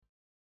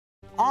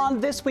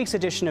On this week's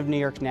edition of New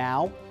York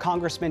Now,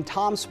 Congressman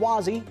Tom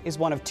Suozzi is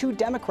one of two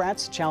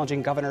Democrats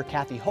challenging Governor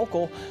Kathy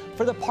Hochul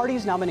for the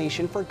party's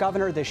nomination for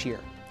governor this year.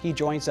 He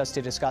joins us to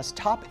discuss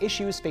top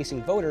issues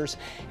facing voters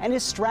and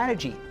his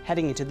strategy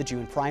heading into the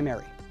June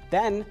primary.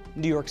 Then,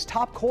 New York's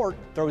top court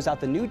throws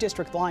out the new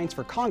district lines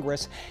for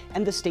Congress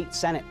and the state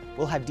Senate.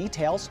 We'll have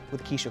details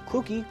with Keisha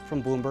Kluge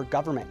from Bloomberg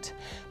Government.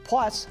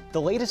 Plus,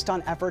 the latest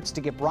on efforts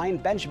to get Brian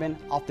Benjamin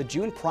off the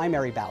June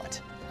primary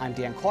ballot. I'm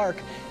Dan Clark,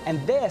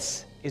 and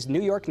this is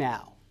New York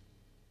Now.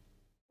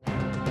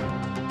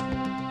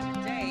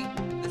 Today,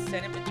 the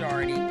Senate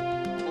majority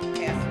will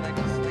pass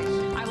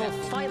legislation. I will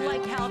fight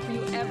like hell for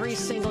you every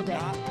single day,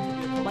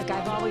 like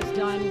I've always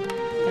done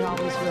and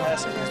always will.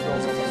 Passing these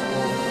bills on the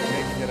floor,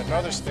 making yet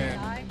another stand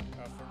for New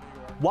York.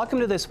 Welcome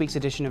to this week's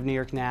edition of New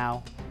York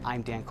Now.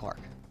 I'm Dan Clark.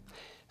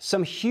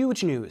 Some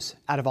huge news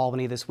out of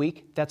Albany this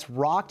week that's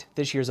rocked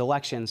this year's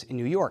elections in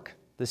New York.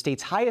 The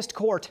state's highest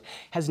court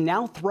has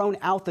now thrown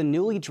out the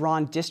newly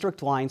drawn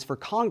district lines for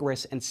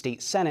Congress and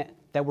state Senate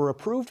that were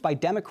approved by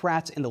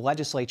Democrats in the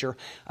legislature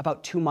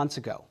about 2 months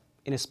ago.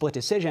 In a split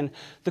decision,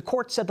 the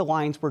court said the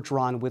lines were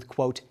drawn with,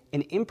 quote,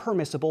 an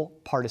impermissible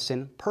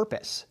partisan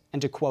purpose, and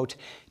to, quote,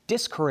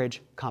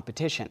 discourage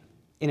competition.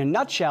 In a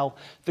nutshell,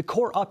 the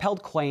court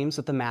upheld claims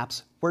that the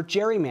maps were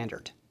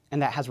gerrymandered,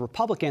 and that has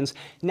Republicans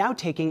now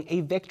taking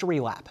a victory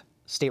lap.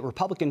 State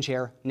Republican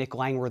Chair Nick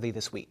Langworthy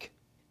this week.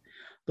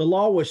 The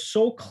law was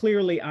so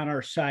clearly on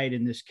our side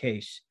in this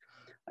case,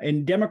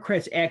 and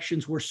Democrats'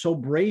 actions were so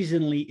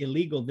brazenly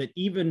illegal that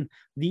even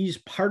these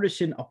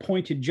partisan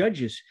appointed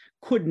judges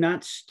could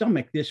not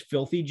stomach this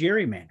filthy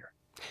gerrymander.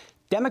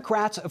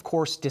 Democrats, of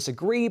course,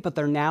 disagree, but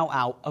they're now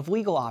out of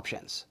legal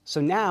options.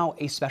 So now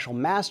a special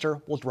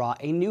master will draw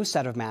a new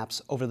set of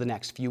maps over the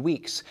next few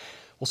weeks.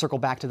 We'll circle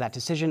back to that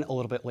decision a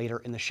little bit later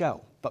in the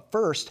show. But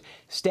first,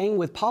 staying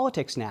with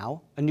politics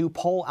now, a new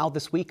poll out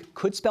this week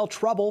could spell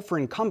trouble for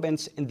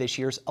incumbents in this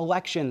year's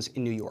elections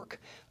in New York.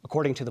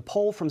 According to the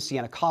poll from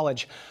Siena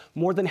College,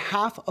 more than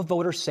half of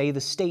voters say the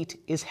state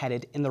is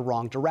headed in the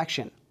wrong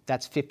direction.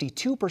 That's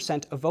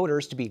 52% of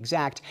voters, to be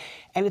exact,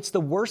 and it's the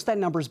worst that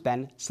number's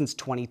been since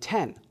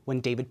 2010, when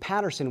David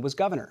Paterson was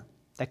governor.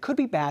 That could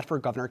be bad for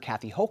Governor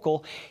Kathy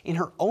Hochul in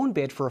her own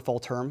bid for a full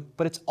term,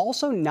 but it's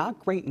also not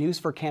great news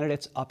for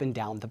candidates up and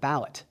down the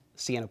ballot.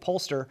 Siena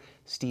pollster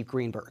Steve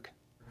Greenberg.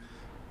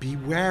 Be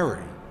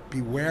wary.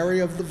 Be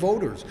wary of the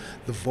voters.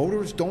 The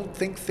voters don't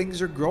think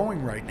things are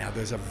growing right now.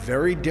 There's a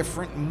very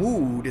different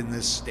mood in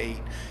this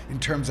state in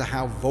terms of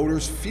how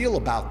voters feel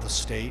about the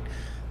state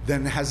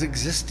than has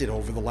existed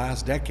over the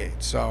last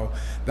decade. So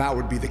that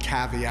would be the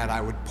caveat I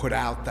would put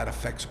out that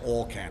affects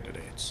all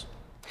candidates.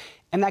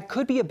 And that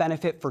could be a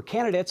benefit for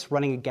candidates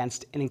running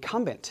against an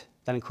incumbent.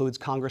 That includes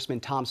Congressman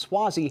Tom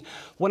Suozzi,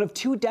 one of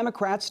two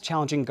Democrats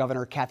challenging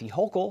Governor Kathy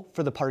Hochul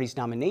for the party's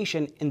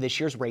nomination in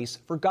this year's race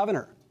for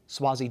governor.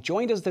 Suozzi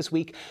joined us this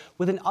week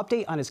with an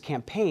update on his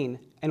campaign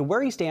and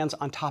where he stands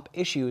on top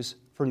issues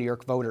for New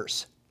York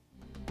voters.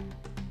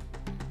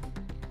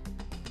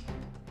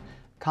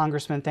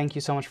 Congressman, thank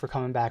you so much for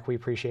coming back. We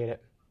appreciate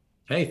it.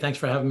 Hey, thanks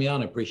for having me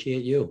on. I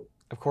appreciate you.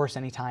 Of course,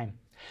 anytime.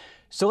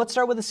 So let's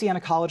start with the Siena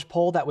College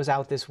poll that was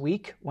out this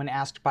week. When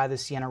asked by the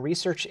Siena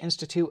Research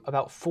Institute,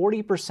 about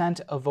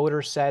 40% of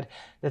voters said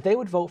that they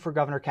would vote for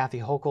Governor Kathy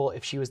Hochul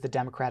if she was the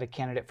Democratic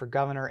candidate for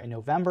governor in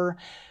November.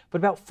 But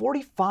about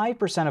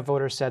 45% of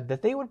voters said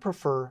that they would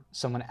prefer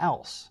someone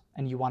else.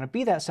 And you want to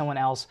be that someone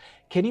else.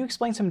 Can you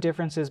explain some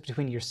differences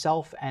between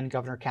yourself and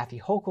Governor Kathy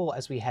Hochul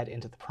as we head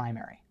into the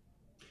primary?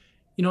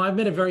 You know, I've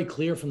made it very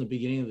clear from the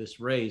beginning of this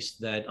race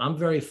that I'm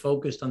very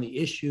focused on the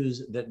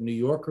issues that New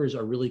Yorkers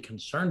are really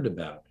concerned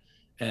about.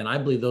 And I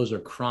believe those are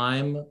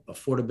crime,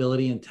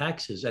 affordability, and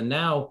taxes. And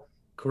now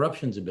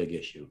corruption's a big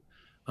issue.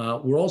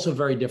 We're also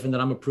very different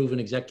that I'm a proven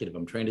executive.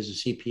 I'm trained as a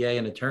CPA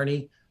and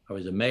attorney. I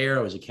was a mayor.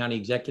 I was a county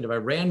executive. I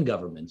ran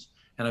governments.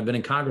 And I've been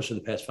in Congress for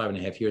the past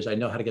 5.5 years. I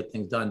know how to get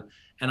things done.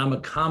 And I'm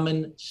a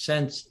common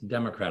sense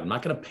Democrat. I'm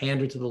not going to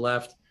pander to the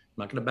left. I'm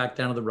not going to back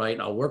down to the right.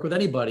 I'll work with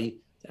anybody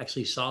to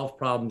actually solve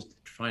problems, to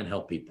try and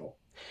help people.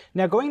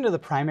 Now, going into the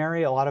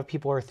primary, a lot of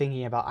people are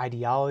thinking about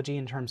ideology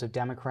in terms of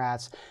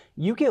Democrats.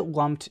 You get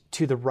lumped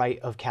to the right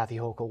of Kathy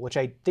Hochul, which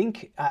I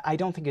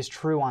don't think is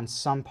true on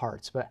some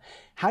parts. But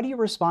how do you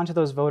respond to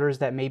those voters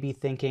that may be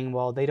thinking,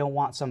 well, they don't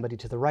want somebody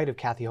to the right of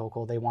Kathy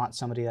Hochul, they want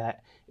somebody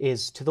that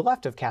is to the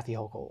left of Kathy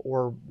Hochul,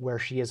 or where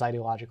she is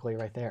ideologically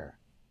right there?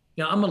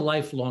 Yeah, I'm a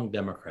lifelong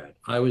Democrat.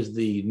 I was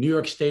the New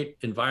York State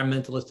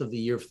Environmentalist of the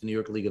Year for the New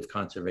York League of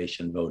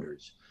Conservation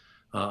Voters.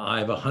 I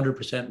have a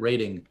 100%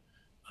 rating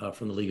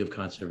from the League of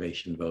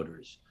Conservation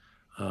Voters.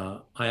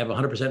 I have a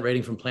 100%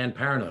 rating from Planned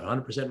Parenthood,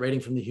 100% rating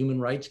from the Human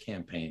Rights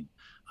Campaign.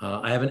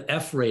 I have an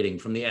F rating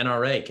from the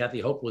NRA.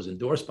 Kathy Hochul was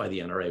endorsed by the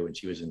NRA when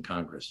she was in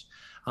Congress.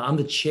 I'm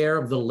the chair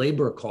of the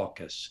Labor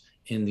Caucus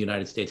in the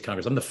United States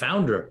Congress. I'm the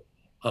founder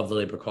of the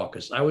Labor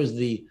Caucus. I was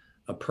the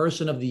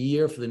Person of the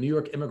Year for the New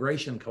York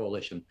Immigration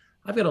Coalition.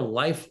 I've got a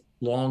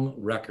lifelong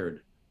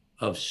record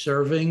of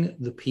serving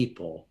the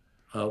people,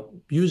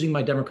 using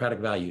my democratic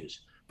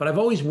values. But I've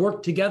always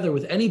worked together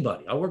with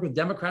anybody. I'll work with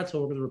Democrats,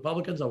 I'll work with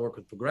Republicans, I'll work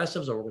with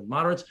progressives, I'll work with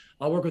moderates,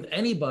 I'll work with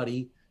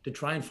anybody to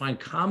try and find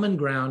common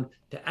ground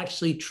to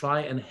actually try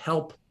and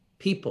help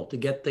people to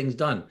get things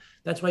done.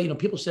 That's why,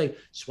 people say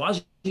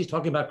Suozzi's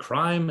talking about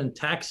crime and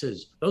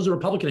taxes. Those are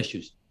Republican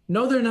issues.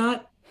 No, they're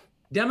not.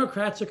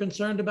 Democrats are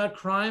concerned about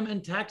crime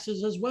and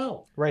taxes as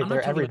well. Right,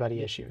 they're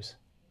everybody issues.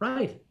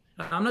 Right.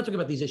 I'm not talking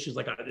about these issues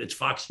like it's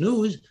Fox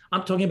News.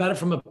 I'm talking about it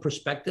from a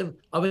perspective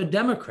of a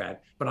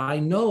Democrat. But I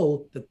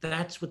know that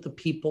that's what the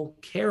people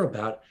care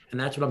about, and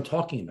that's what I'm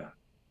talking about.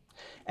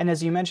 And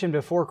as you mentioned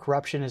before,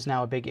 corruption is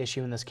now a big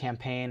issue in this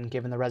campaign,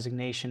 given the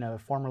resignation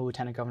of former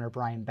Lieutenant Governor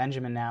Brian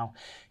Benjamin now.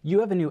 You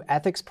have a new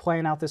ethics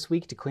plan out this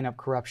week to clean up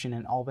corruption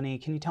in Albany.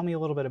 Can you tell me a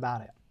little bit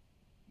about it?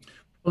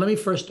 Well, let me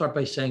first start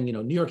by saying,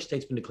 New York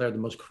State's been declared the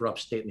most corrupt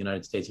state in the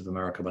United States of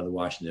America by the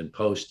Washington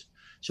Post.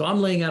 So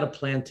I'm laying out a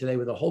plan today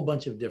with a whole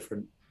bunch of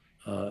different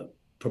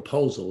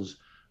proposals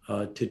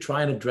to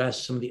try and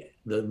address some of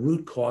the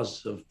root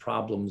causes of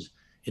problems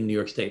in New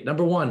York State.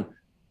 Number one,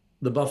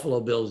 the Buffalo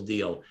Bills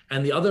deal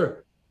and the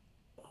other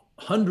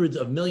hundreds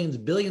of millions,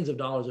 billions of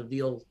dollars of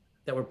deals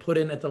that were put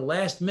in at the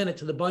last minute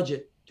to the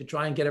budget to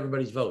try and get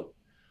everybody's vote.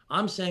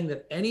 I'm saying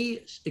that any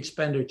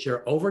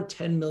expenditure over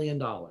 $10 million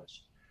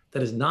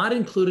that is not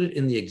included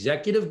in the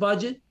executive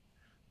budget,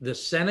 the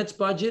Senate's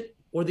budget,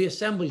 or the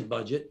Assembly's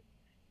budget,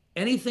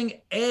 anything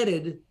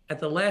added at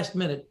the last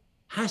minute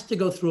has to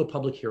go through a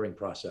public hearing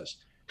process.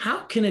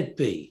 How can it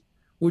be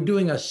we're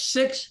doing a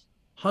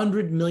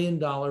 $600 million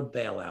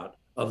bailout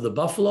of the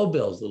Buffalo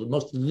Bills, the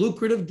most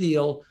lucrative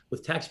deal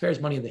with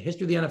taxpayers' money in the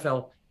history of the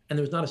NFL, and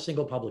there's not a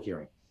single public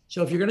hearing?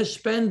 So if you're going to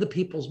spend the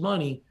people's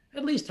money,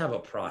 at least have a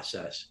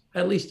process,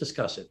 at least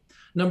discuss it.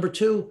 Number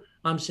two,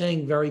 I'm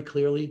saying very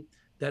clearly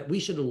that we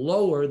should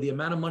lower the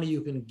amount of money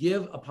you can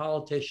give a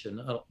politician,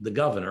 the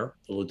governor,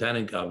 the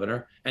lieutenant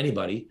governor,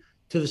 anybody,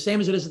 to the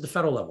same as it is at the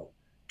federal level.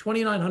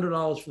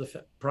 $2,900 for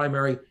the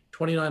primary,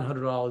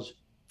 $2,900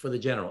 for the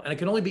general. And it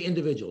can only be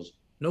individuals,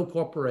 no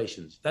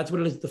corporations. That's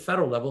what it is at the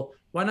federal level.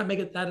 Why not make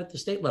it that at the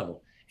state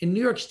level? In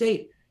New York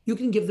State, you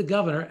can give the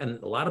governor, and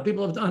a lot of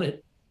people have done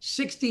it,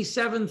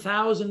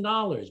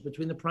 $67,000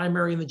 between the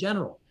primary and the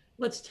general.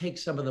 Let's take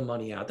some of the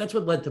money out. That's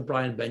what led to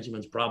Brian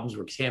Benjamin's problems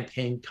with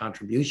campaign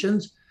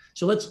contributions.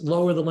 So let's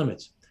lower the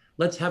limits.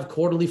 Let's have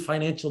quarterly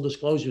financial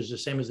disclosures the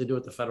same as they do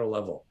at the federal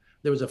level.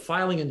 There was a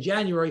filing in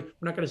January.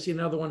 We're not going to see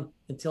another one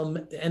until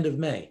the end of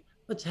May.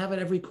 Let's have it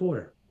every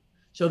quarter.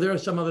 So there are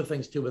some other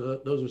things too,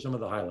 but those are some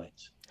of the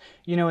highlights.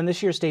 In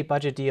this year's state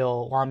budget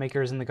deal,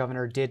 lawmakers and the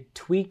governor did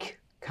tweak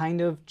kind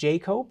of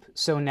JCOPE.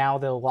 So now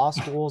the law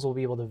schools will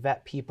be able to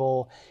vet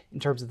people in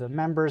terms of the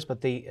members,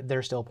 but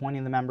they're still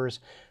appointing the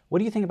members. What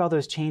do you think about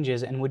those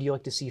changes, and would you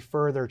like to see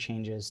further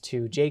changes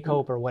to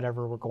JCOPE or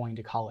whatever we're going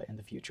to call it in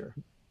the future?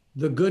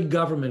 The good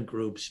government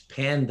groups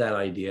panned that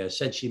idea,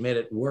 said she made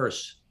it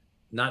worse,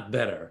 not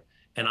better.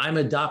 And I'm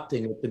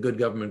adopting what the good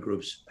government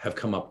groups have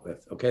come up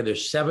with. Okay,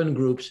 there's 7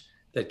 groups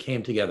that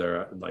came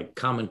together, like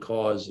Common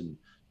Cause and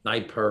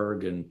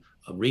NYPIRG and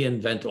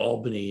Reinvent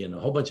Albany and a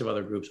whole bunch of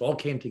other groups all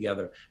came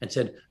together and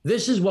said,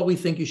 this is what we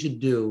think you should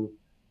do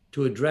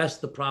to address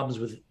the problems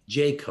with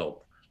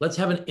JCOPE. Let's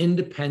have an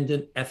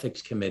independent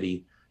ethics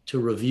committee to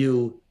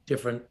review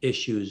different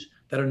issues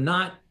that are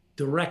not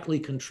directly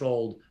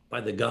controlled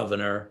by the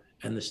governor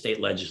and the state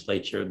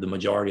legislature, the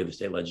majority of the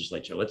state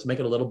legislature. Let's make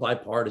it a little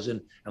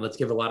bipartisan, and let's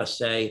give a lot of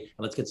say, and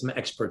let's get some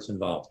experts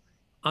involved.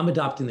 I'm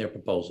adopting their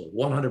proposal,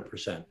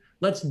 100%.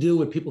 Let's do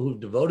what people who've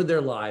devoted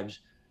their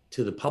lives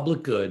to the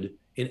public good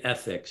in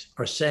ethics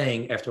are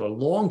saying after a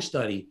long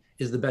study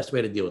is the best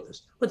way to deal with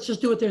this. Let's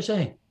just do what they're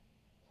saying.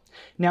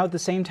 Now, at the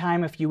same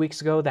time, a few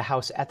weeks ago, the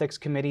House Ethics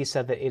Committee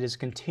said that it is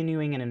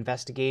continuing an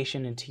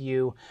investigation into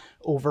you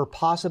over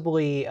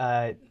possibly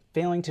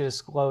failing to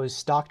disclose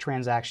stock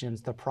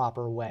transactions the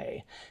proper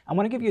way. I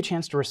want to give you a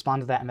chance to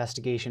respond to that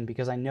investigation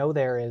because I know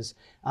there is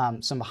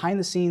some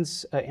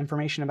behind-the-scenes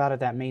information about it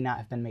that may not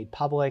have been made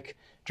public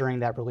during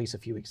that release a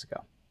few weeks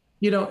ago.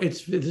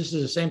 This is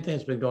the same thing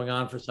that's been going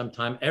on for some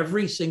time.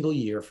 Every single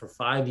year for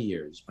 5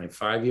 years, my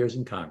 5 years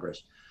in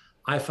Congress,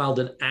 I filed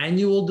an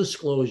annual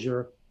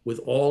disclosure with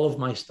all of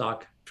my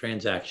stock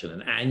transaction,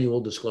 an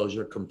annual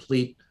disclosure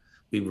complete.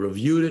 We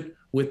reviewed it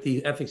with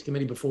the ethics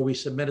committee before we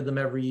submitted them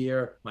every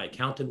year. My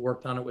accountant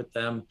worked on it with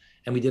them,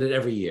 and we did it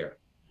every year.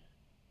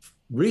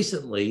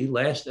 Recently,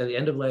 at the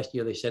end of last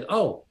year, they said,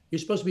 oh, you're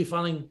supposed to be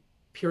filing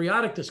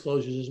periodic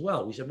disclosures as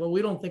well. We said, well,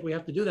 we don't think we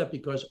have to do that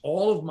because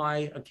all of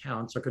my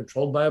accounts are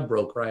controlled by a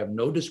broker. I have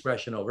no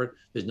discretion over it.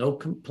 There's no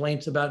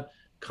complaints about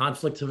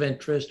conflicts of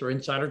interest or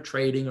insider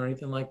trading or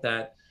anything like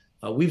that.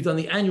 We've done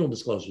the annual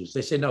disclosures.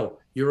 They say, no,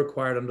 you're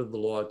required under the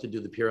law to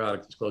do the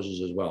periodic disclosures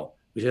as well.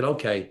 We said,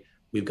 okay,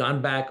 we've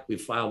gone back, we've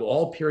filed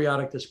all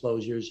periodic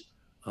disclosures,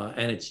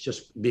 and it's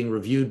just being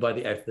reviewed by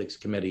the ethics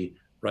committee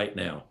right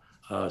now.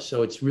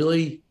 So it's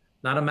really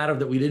not a matter of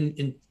that we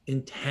didn't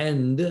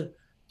intend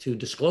to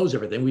disclose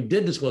everything. We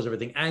did disclose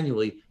everything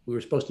annually. We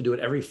were supposed to do it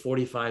every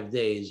 45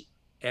 days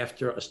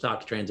after a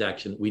stock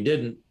transaction. We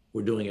didn't.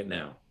 We're doing it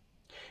now.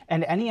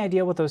 And any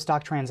idea what those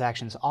stock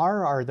transactions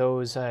are? Are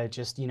those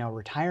just,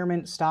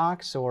 retirement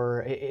stocks,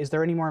 or is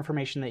there any more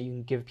information that you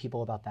can give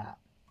people about that?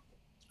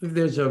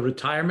 There's a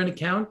retirement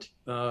account,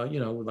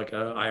 like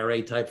a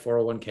IRA type,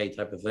 401k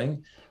type of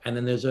thing. And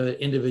then there's an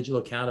individual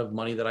account of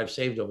money that I've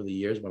saved over the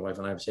years. My wife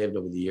and I have saved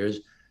over the years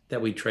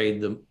that we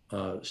trade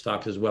the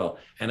stocks as well.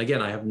 And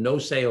again, I have no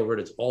say over it.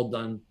 It's all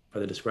done by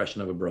the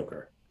discretion of a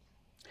broker.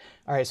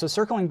 All right, so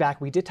circling back,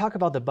 we did talk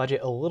about the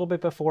budget a little bit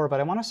before, but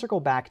I want to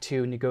circle back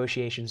to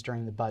negotiations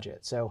during the budget.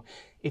 So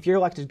if you're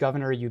elected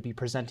governor, you'd be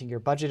presenting your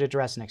budget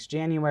address next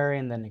January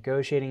and then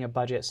negotiating a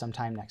budget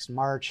sometime next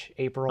March,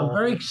 April. I'm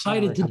very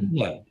excited to do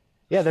that.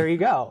 Yeah, there you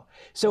go.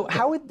 So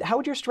how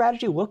would your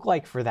strategy look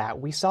like for that?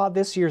 We saw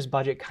this year's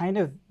budget kind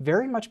of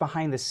very much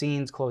behind the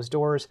scenes, closed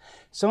doors.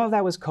 Some of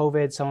that was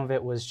COVID. Some of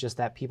it was just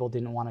that people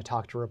didn't want to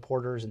talk to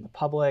reporters and the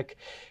public,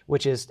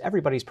 which is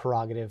everybody's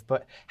prerogative.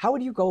 But how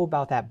would you go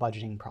about that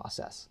budgeting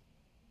process?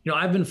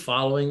 I've been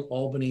following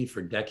Albany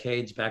for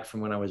decades, back from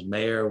when I was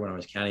mayor, when I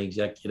was county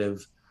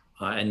executive,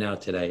 and now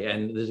today.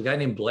 And there's a guy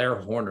named Blair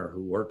Horner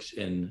who works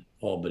in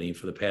Albany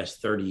for the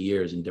past 30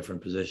 years in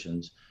different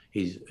positions.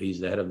 He's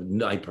the head of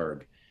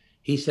NYPIRG.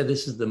 He said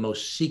this is the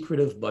most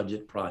secretive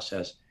budget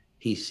process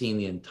he's seen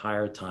the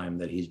entire time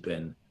that he's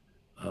been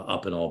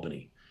up in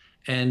Albany.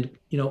 And,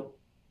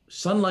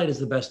 sunlight is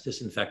the best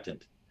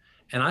disinfectant.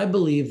 And I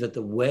believe that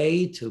the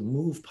way to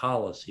move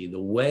policy,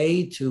 the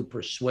way to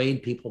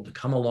persuade people to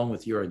come along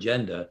with your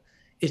agenda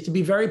is to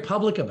be very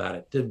public about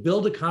it, to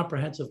build a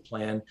comprehensive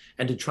plan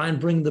and to try and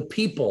bring the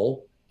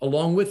people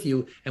along with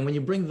you. And when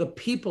you bring the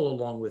people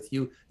along with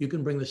you, you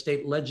can bring the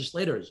state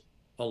legislators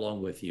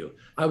along with you.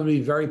 I would be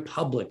very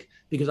public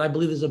because I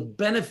believe there's a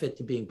benefit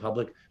to being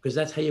public, because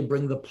that's how you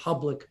bring the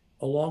public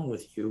along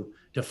with you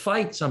to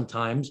fight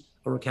sometimes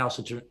a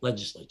recalcitrant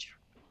legislature.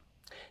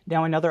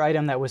 Now, another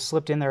item that was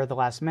slipped in there at the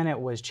last minute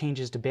was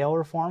changes to bail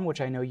reform,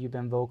 which I know you've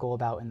been vocal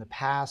about in the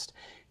past.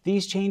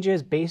 These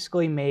changes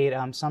basically made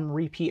some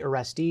repeat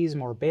arrestees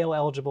more bail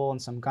eligible and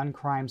some gun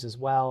crimes as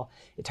well.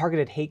 It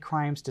targeted hate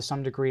crimes to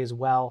some degree as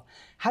well.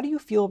 How do you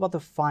feel about the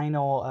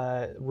final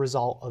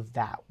result of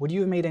that? Would you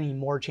have made any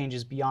more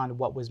changes beyond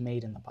what was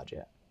made in the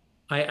budget?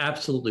 I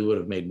absolutely would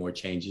have made more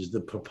changes.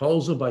 The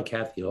proposal by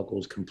Kathy Hochul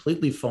was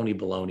completely phony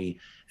baloney,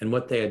 and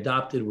what they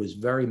adopted was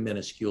very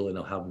minuscule and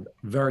it'll have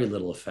very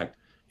little effect.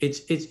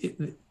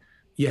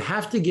 You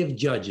have to give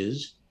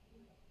judges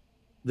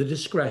the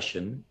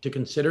discretion to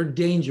consider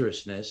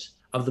dangerousness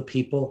of the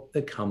people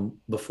that come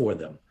before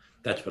them.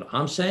 That's what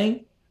I'm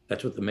saying.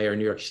 That's what the mayor of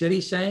New York City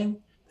is saying.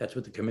 That's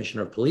what the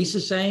commissioner of police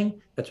is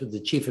saying. That's what the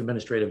chief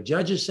administrative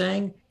judge is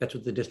saying. That's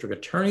what the district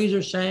attorneys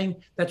are saying.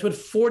 That's what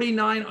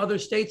 49 other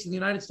states in the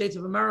United States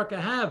of America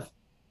have,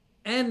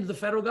 and the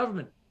federal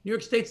government. New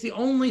York State's the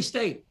only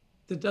state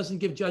that doesn't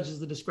give judges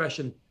the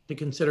discretion to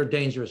consider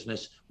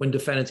dangerousness when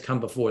defendants come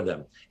before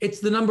them.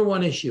 It's the number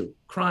one issue,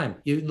 crime.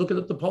 You look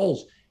at the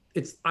polls.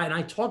 And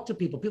I talk to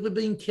people. People are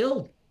being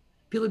killed.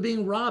 People are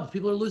being robbed.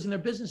 People are losing their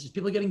businesses.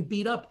 People are getting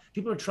beat up.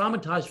 People are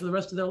traumatized for the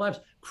rest of their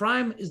lives.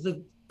 Crime is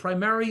the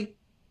primary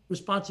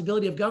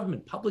responsibility of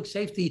government. Public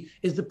safety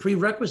is the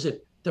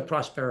prerequisite to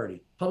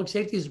prosperity. Public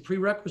safety is a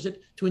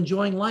prerequisite to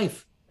enjoying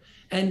life.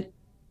 And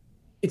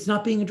it's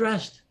not being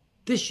addressed.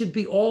 This should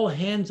be all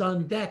hands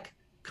on deck,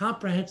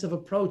 comprehensive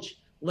approach.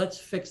 Let's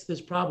fix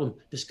this problem,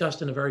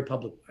 discussed in a very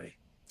public way.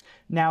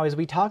 Now, as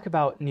we talk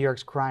about New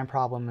York's crime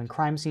problem, and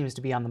crime seems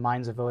to be on the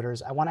minds of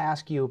voters, I want to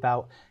ask you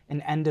about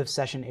an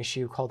end-of-session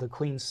issue called the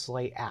Clean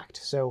Slate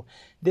Act. So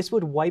this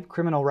would wipe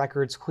criminal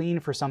records clean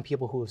for some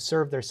people who have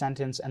served their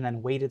sentence and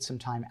then waited some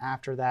time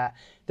after that.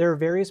 There are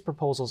various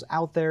proposals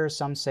out there.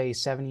 Some say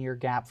 7-year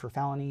gap for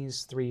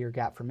felonies, 3-year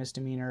gap for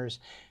misdemeanors.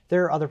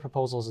 There are other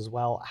proposals as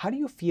well. How do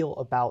you feel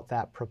about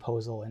that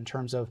proposal in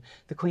terms of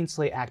the Clean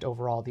Slate Act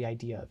overall, the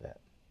idea of it?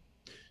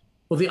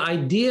 Well, the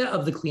idea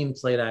of the Clean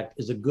Slate Act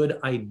is a good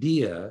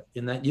idea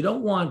in that you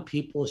don't want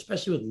people,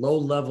 especially with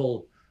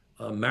low-level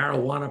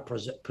marijuana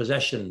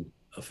possession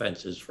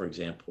offenses, for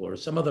example, or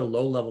some other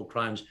low-level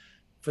crimes,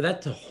 for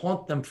that to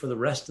haunt them for the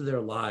rest of their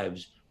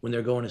lives when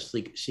they're going to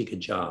seek a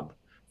job,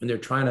 when they're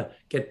trying to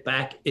get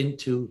back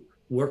into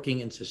working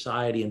in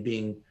society and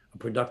being a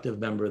productive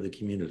member of the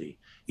community.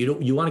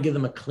 You want to give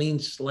them a clean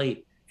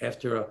slate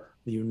after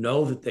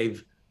that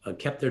they've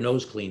kept their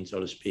nose clean, so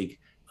to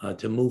speak,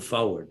 to move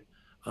forward.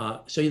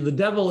 So the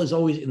devil is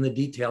always in the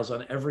details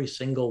on every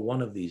single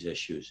one of these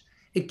issues.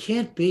 It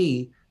can't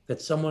be that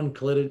someone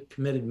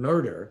committed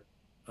murder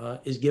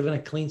is given a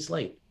clean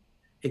slate.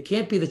 It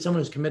can't be that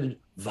someone who's committed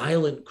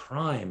violent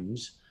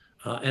crimes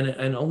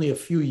and only a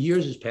few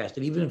years has passed,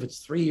 and even if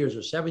it's 3 years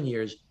or 7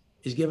 years,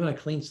 is given a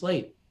clean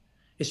slate,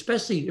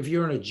 especially if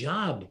you're in a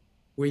job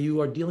where you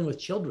are dealing with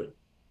children,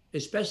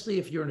 especially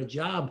if you're in a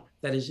job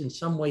that is in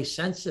some way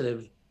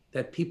sensitive,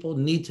 that people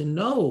need to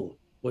know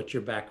what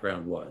your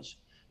background was.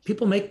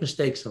 People make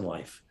mistakes in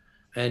life,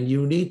 and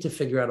you need to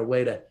figure out a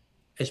way to,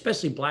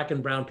 especially Black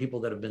and brown people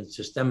that have been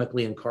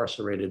systemically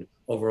incarcerated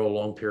over a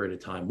long period of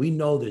time. We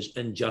know there's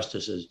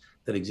injustices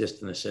that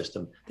exist in the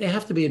system. They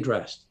have to be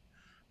addressed,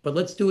 but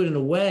let's do it in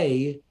a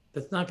way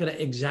that's not going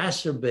to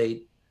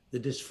exacerbate the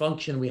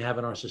dysfunction we have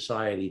in our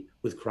society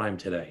with crime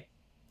today.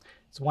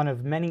 It's one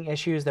of many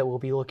issues that we'll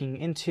be looking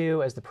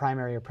into as the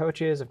primary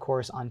approaches. Of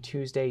course, on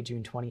Tuesday,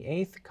 June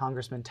 28th,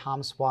 Congressman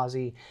Tom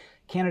Suozzi,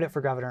 candidate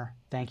for governor,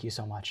 thank you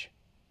so much.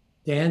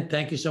 Dan,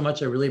 thank you so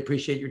much. I really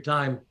appreciate your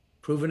time.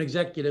 Proven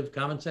executive,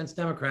 common sense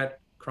Democrat,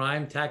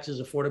 crime,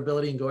 taxes,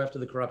 affordability, and go after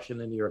the corruption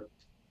in New York.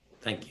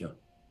 Thank you.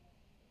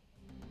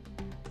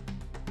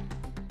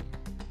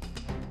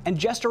 And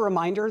just a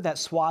reminder that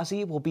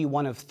Suozzi will be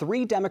one of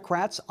 3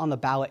 Democrats on the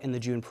ballot in the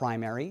June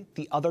primary.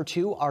 The other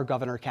 2 are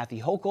Governor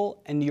Kathy Hochul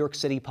and New York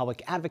City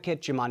Public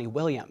Advocate Jumaane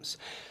Williams.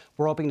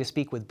 We're hoping to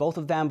speak with both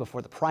of them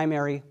before the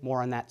primary.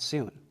 More on that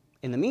soon.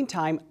 In the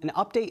meantime, an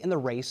update in the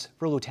race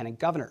for Lieutenant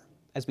Governor.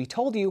 As we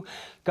told you,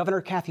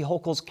 Governor Kathy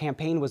Hochul's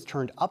campaign was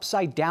turned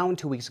upside down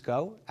 2 weeks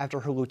ago after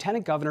her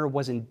lieutenant governor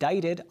was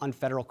indicted on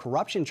federal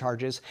corruption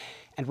charges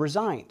and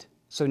resigned.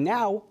 So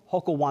now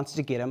Hochul wants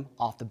to get him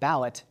off the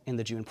ballot in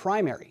the June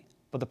primary.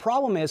 But the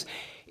problem is,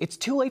 it's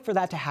too late for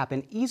that to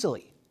happen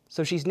easily.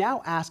 So she's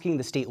now asking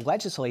the state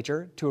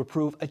legislature to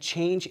approve a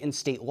change in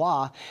state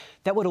law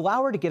that would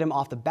allow her to get him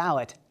off the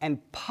ballot and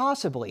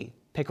possibly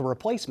pick a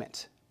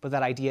replacement. But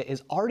that idea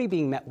is already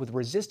being met with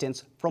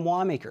resistance from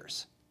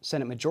lawmakers.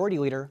 Senate Majority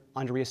Leader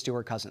Andrea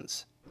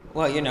Stewart-Cousins.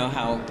 Well, you know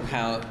how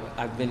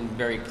I've been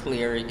very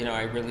clear. You know,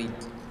 I really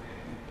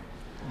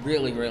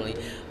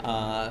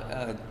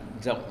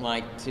don't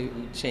like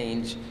to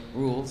change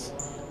rules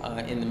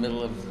in the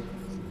middle of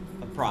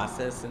a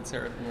process, and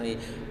certainly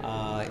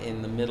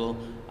in the middle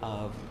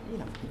of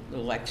the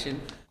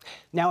election.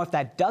 Now, if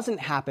that doesn't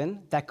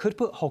happen, that could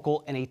put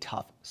Hochul in a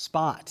tough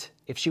spot.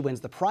 If she wins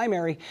the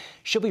primary,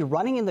 she'll be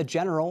running in the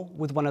general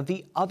with one of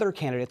the other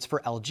candidates for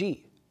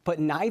LG. But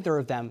neither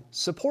of them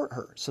support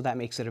her, so that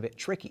makes it a bit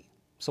tricky.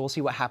 So we'll see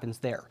what happens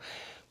there.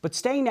 But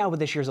staying now with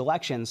this year's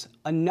elections,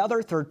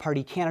 another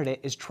third-party candidate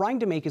is trying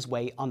to make his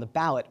way on the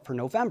ballot for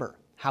November.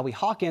 Howie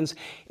Hawkins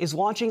is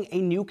launching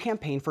a new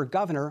campaign for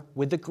governor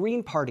with the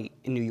Green Party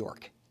in New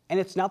York. And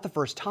it's not the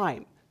first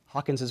time.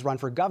 Hawkins has run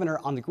for governor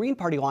on the Green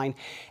Party line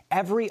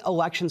every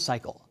election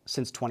cycle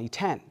since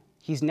 2010.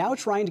 He's now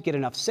trying to get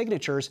enough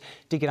signatures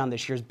to get on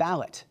this year's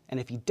ballot.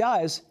 And if he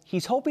does,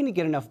 he's hoping to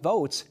get enough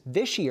votes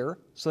this year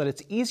so that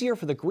it's easier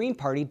for the Green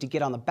Party to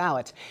get on the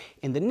ballot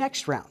in the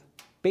next round.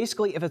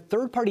 Basically, if a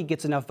third party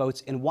gets enough votes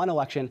in one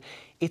election,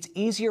 it's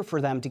easier for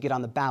them to get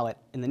on the ballot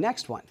in the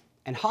next one.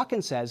 And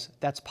Hawkins says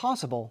that's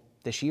possible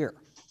this year.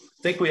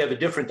 I think we have a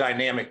different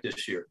dynamic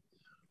this year.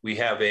 We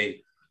have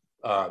a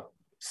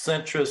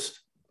centrist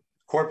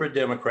corporate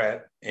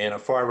Democrat and a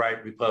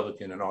far-right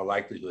Republican in all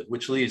likelihood,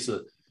 which leaves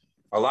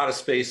a lot of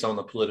space on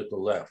the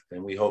political left.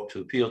 And we hope to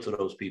appeal to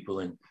those people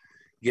and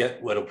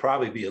get what will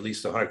probably be at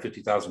least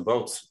 150,000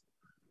 votes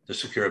to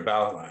secure a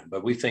ballot line.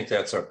 But we think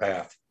that's our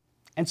path.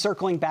 And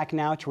circling back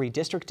now to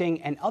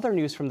redistricting and other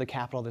news from the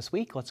Capitol this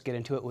week, let's get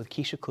into it with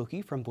Keisha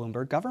Kluge from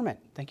Bloomberg Government.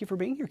 Thank you for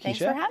being here, Keisha. Thanks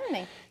for having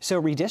me.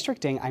 So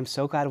redistricting, I'm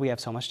so glad we have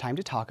so much time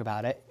to talk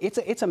about it.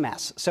 It's a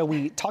mess. So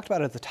we talked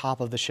about it at the top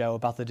of the show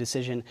about the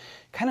decision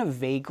kind of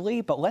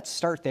vaguely, but let's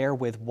start there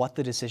with what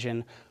the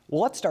decision,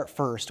 well, let's start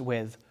first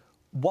with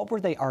what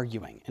were they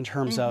arguing in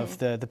terms of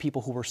the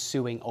people who were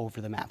suing over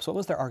the maps? What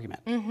was their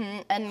argument?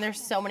 And there's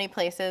so many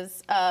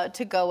places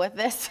to go with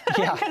this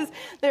because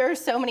there are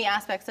so many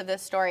aspects of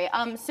this story.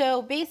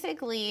 So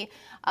basically,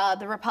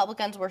 the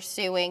Republicans were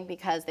suing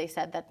because they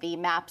said that the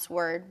maps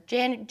were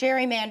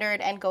gerrymandered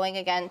and going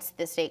against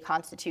the state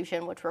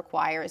constitution, which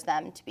requires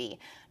them to be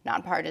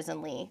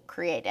nonpartisanly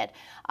created.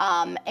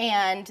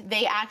 And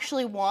they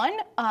actually won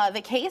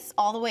the case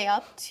all the way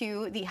up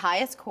to the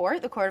highest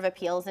court, the Court of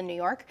Appeals in New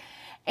York.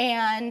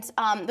 And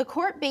the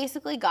court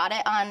basically got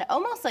it on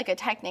almost like a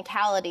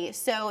technicality.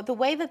 So the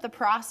way that the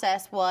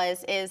process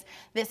is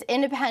this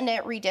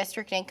independent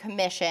redistricting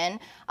commission,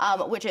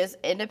 which is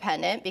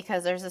independent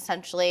because there's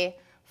essentially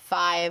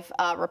 5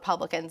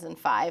 Republicans and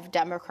 5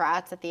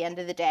 Democrats at the end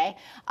of the day,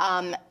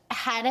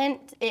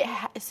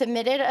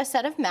 submitted a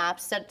set of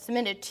maps,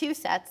 submitted 2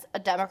 sets, a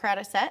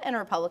Democratic set and a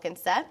Republican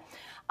set.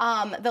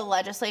 The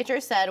legislature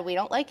said, we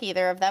don't like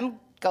either of them,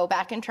 go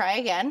back and try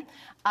again.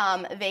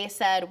 They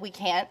said, we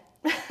can't.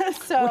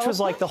 Which was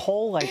like the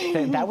whole,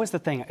 that was the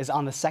thing, is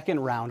on the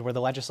second round where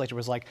the legislature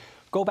was like,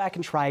 go back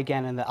and try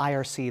again, and the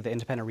IRC, the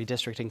Independent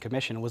Redistricting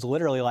Commission, was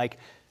literally like,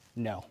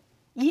 no.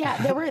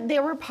 Yeah,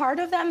 there were part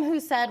of them who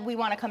said we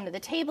want to come to the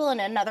table,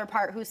 and another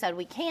part who said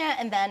we can't,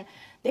 and then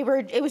it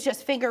was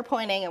just finger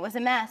pointing. It was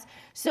a mess.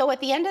 So at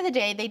the end of the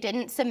day, they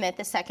didn't submit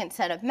the second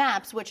set of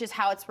maps, which is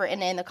how it's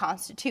written in the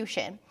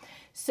Constitution.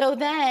 So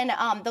then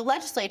the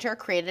legislature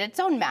created its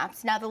own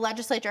maps. Now the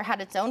legislature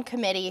had its own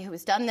committee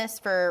who's done this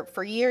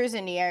for years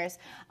and years,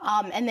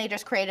 and they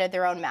just created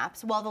their own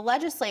maps. Well, the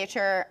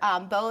legislature,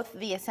 both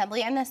the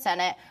Assembly and the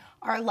Senate,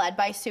 are led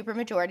by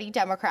supermajority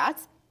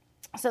Democrats.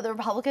 So the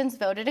Republicans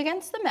voted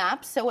against the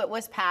maps, so it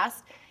was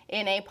passed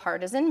in a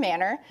partisan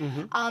manner.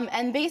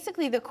 And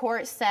basically the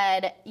court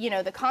said,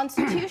 the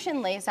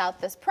Constitution lays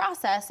out this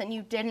process and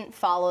you didn't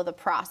follow the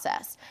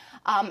process.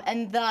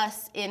 And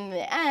thus, in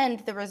the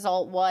end, the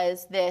result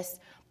was this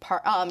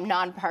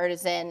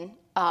nonpartisan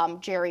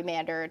partisan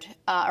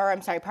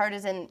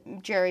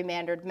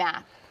gerrymandered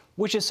map.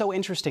 Which is so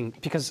interesting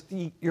because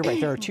you're right,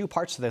 there are two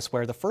parts to this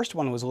where the first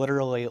one was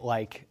literally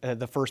like,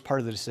 the first part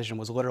of the decision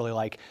was literally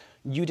like,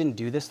 you didn't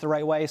do this the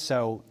right way,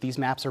 so these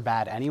maps are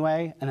bad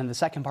anyway. And then the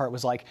second part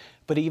was like,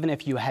 but even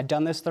if you had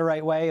done this the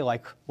right way,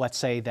 like let's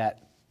say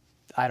that,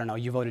 I don't know,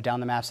 you voted down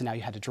the maps and now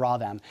you had to draw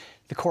them.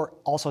 The court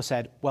also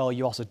said, well,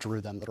 you also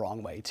drew them the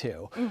wrong way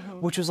too,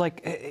 which was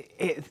like,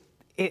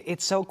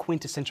 it's so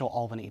quintessential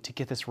Albany to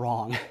get this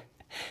wrong.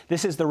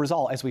 This is the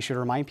result, as we should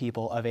remind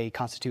people, of a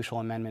constitutional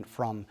amendment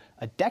from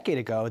a decade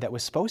ago that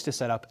was supposed to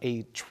set up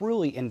a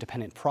truly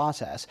independent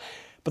process.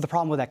 But the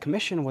problem with that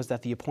commission was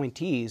that the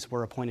appointees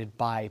were appointed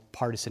by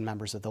partisan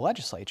members of the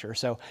legislature.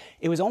 So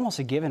it was almost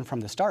a given from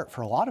the start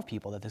for a lot of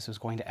people that this was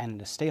going to end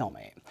in a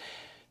stalemate.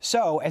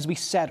 So as we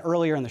said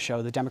earlier in the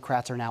show, the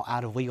Democrats are now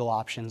out of legal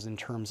options in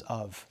terms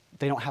of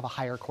they don't have a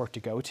higher court to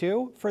go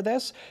to for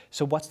this.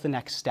 So what's the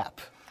next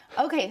step?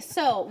 Okay,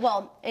 so,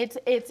 well,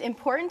 it's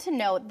important to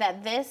note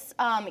that this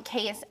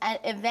case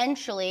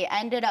eventually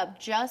ended up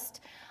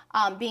just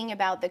being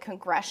about the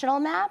congressional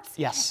maps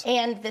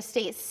and the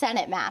state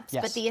Senate maps.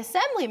 But the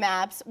assembly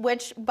maps,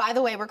 which, by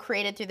the way, were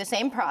created through the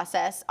same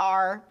process,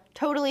 are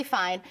totally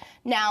fine.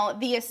 Now,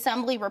 the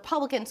Assembly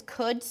Republicans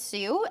could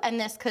sue, and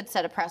this could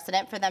set a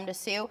precedent for them to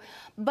sue,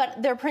 but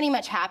they're pretty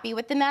much happy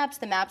with the maps.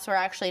 The maps were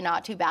actually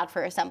not too bad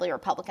for Assembly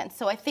Republicans.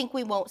 So I think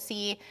we won't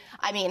see,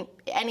 I mean,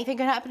 anything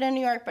could happen in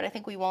New York, but I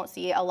think we won't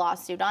see a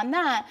lawsuit on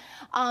that.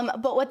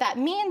 But what that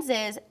means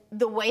is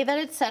the way that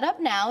it's set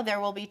up now, there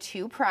will be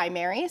two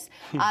primaries.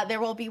 There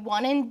will be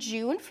one in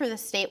June for the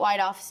statewide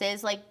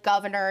offices like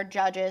governor,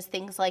 judges,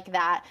 things like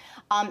that.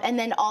 And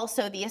then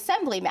also the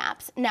assembly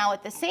maps. Now,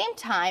 at the same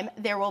time,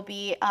 there will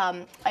be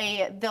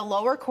the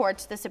lower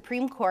courts, the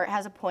Supreme Court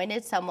has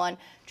appointed someone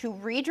to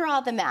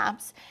redraw the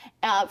maps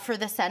for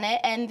the Senate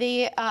and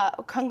the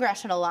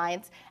congressional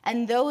lines,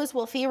 and those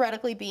will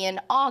theoretically be in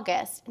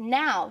August.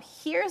 Now,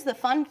 here's the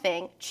fun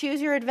thing. Choose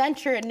your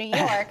adventure in New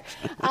York,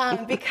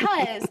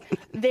 because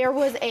there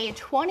was a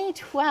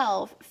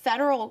 2012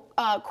 federal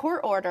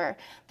court order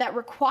that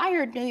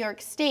required New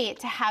York State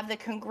to have the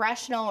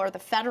congressional or the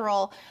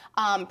federal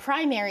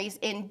primaries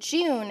in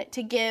June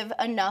to give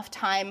enough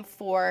time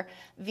for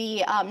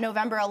the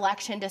November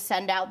election to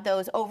send out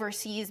those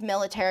overseas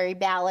military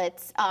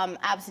ballots,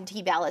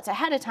 absentee ballots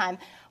ahead of time.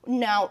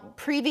 Now,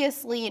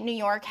 previously, New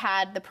York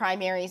had the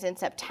primaries in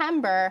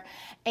September,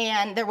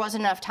 and there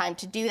wasn't enough time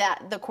to do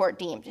that, the court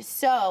deemed.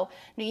 So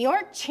New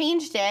York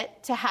changed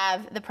it to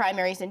have the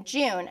primaries in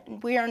June.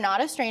 We are not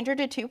a stranger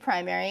to two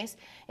primaries.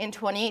 In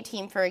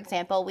 2018, for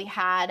example, we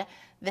had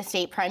the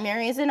state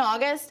primaries in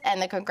August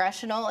and the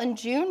congressional in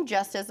June,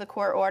 just as the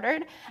court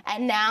ordered.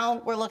 And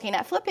now we're looking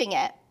at flipping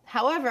it.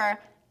 However,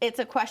 it's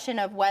a question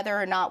of whether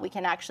or not we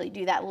can actually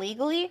do that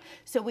legally.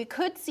 So we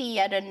could see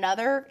yet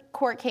another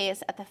court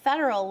case at the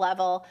federal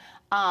level.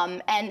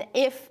 And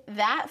if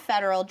that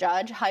federal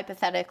judge,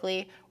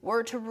 hypothetically,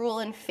 were to rule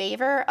in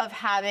favor of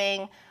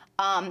having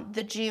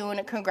the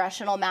June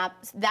congressional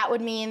maps, that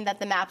would mean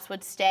that the maps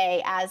would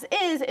stay as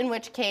is, in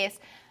which case,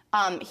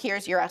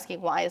 you're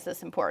asking, why is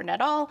this important at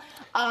all?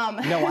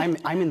 No,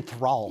 I'm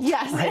enthralled.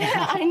 Yes, right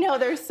now. I know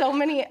there's so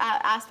many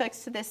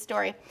aspects to this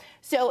story.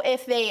 So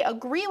if they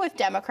agree with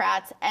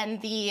Democrats and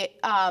the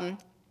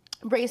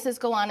races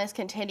go on as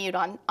continued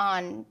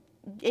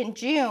in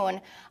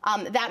June,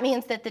 that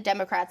means that the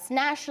Democrats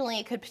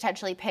nationally could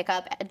potentially pick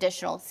up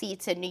additional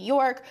seats in New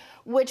York,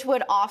 which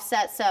would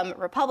offset some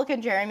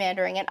Republican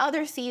gerrymandering in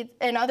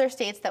other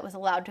states that was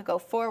allowed to go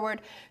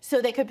forward,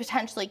 so they could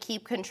potentially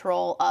keep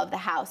control of the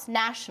House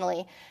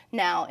nationally.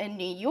 Now, in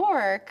New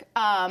York,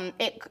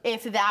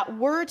 if that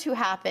were to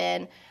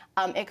happen,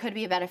 it could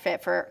be a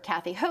benefit for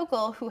Kathy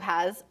Hochul, who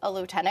has a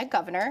lieutenant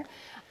governor.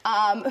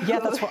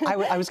 That's what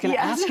I was going to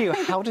ask you.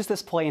 How does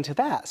this play into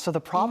that? So the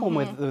problem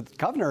with the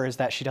governor is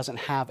that she doesn't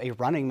have a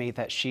running mate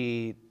that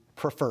she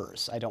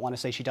prefers. I don't want to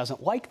say she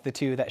doesn't like the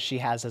two that she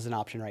has as an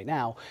option right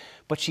now,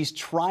 but she's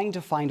trying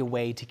to find a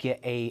way to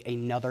get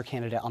another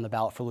candidate on the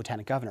ballot for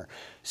lieutenant governor.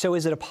 So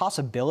is it a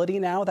possibility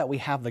now that we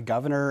have the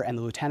governor and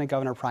the lieutenant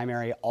governor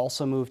primary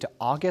also move to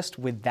August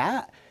with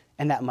that,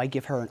 and that might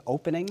give her an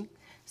opening?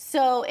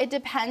 So it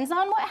depends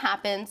on what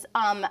happens.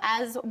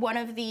 As one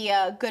of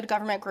the good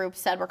government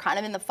groups said, we're kind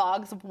of in the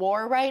fogs of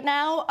war right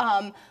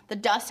now. The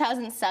dust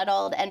hasn't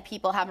settled and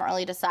people haven't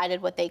really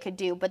decided what they could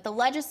do. But the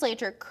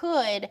legislature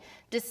could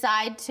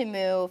decide to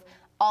move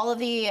all of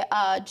the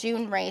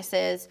June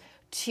races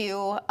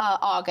to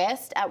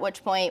August, at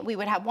which point we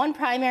would have one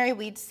primary.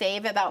 We'd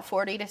save about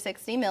 $40 to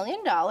 $60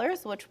 million,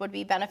 which would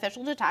be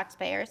beneficial to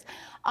taxpayers.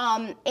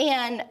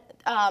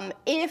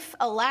 If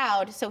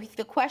allowed, so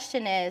the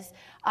question is,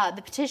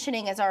 the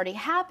petitioning has already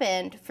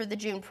happened for the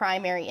June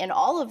primary in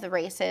all of the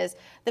races.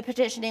 The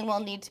petitioning will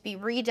need to be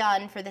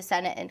redone for the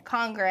Senate and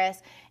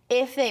Congress.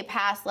 If they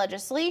pass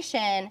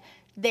legislation,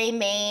 they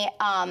may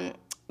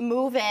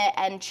move it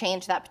and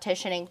change that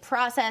petitioning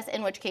process,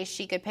 in which case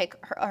she could pick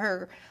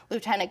her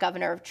lieutenant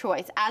governor of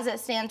choice. As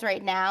it stands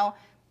right now,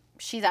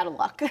 she's out of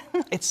luck.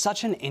 It's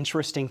such an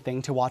interesting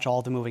thing to watch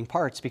all the moving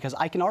parts, because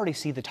I can already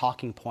see the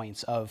talking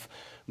points of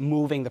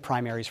moving the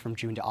primaries from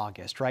June to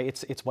August,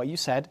 right? It's what you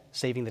said,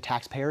 saving the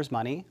taxpayers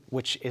money,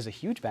 which is a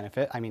huge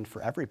benefit, I mean,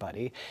 for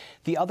everybody.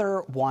 The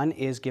other one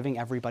is giving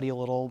everybody a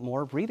little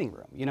more breathing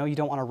room. You know, you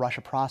don't want to rush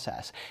a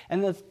process.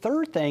 And the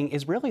third thing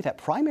is really that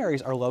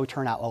primaries are low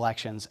turnout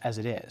elections as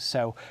it is.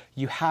 So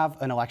you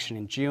have an election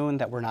in June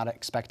that we're not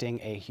expecting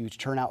a huge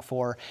turnout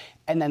for,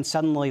 and then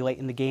suddenly late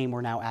in the game,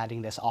 we're now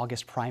adding this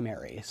August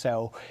primary.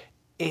 So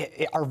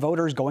are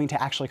voters going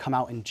to actually come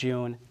out in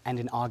June and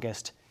in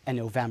August and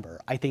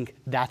November? I think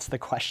that's the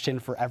question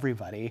for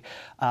everybody.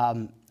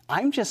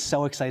 I'm just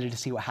so excited to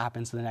see what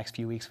happens in the next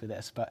few weeks for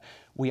this, but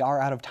we are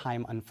out of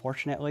time,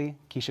 unfortunately.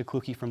 Keisha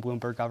Kluge from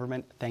Bloomberg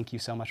Government, thank you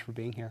so much for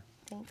being here.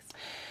 Thanks.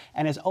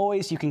 And as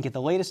always, you can get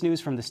the latest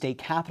news from the state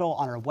capitol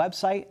on our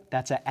website.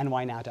 That's at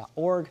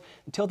nynow.org.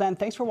 Until then,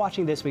 thanks for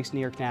watching this week's New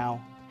York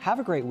Now. Have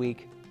a great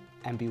week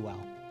and be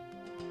well.